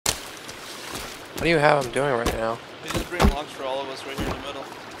What do you have him doing right now? He's just bringing logs for all of us right here in the middle.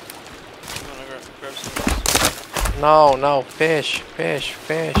 You wanna grab some of those? No, no, fish, fish,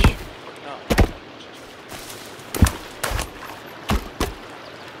 fish. No.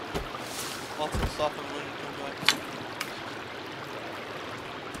 I'll take off and win and come back.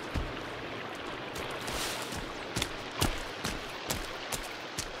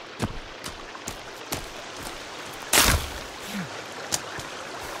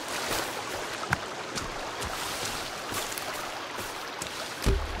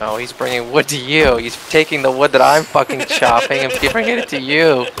 No, he's bringing wood to you. He's taking the wood that I'm fucking chopping and bringing it to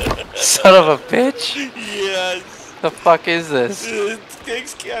you. Son of a bitch. Yes. The fuck is this?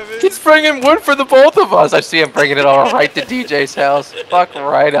 Thanks, Kevin. He's bringing wood for the both of us. I see him bringing it all right to DJ's house. Fuck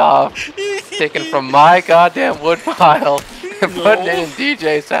right off. Taking from my goddamn wood pile and putting it in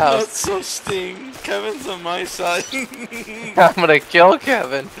DJ's house. Not so Sting. Kevin's on my side. I'm gonna kill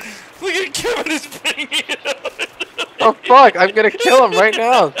Kevin. Look at Kevin is bringing it out. Oh fuck, I'm gonna kill him right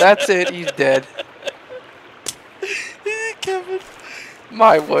now. That's it, he's dead. Kevin.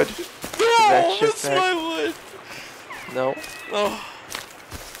 My wood. No, that's my wood. No. Oh,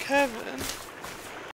 Kevin.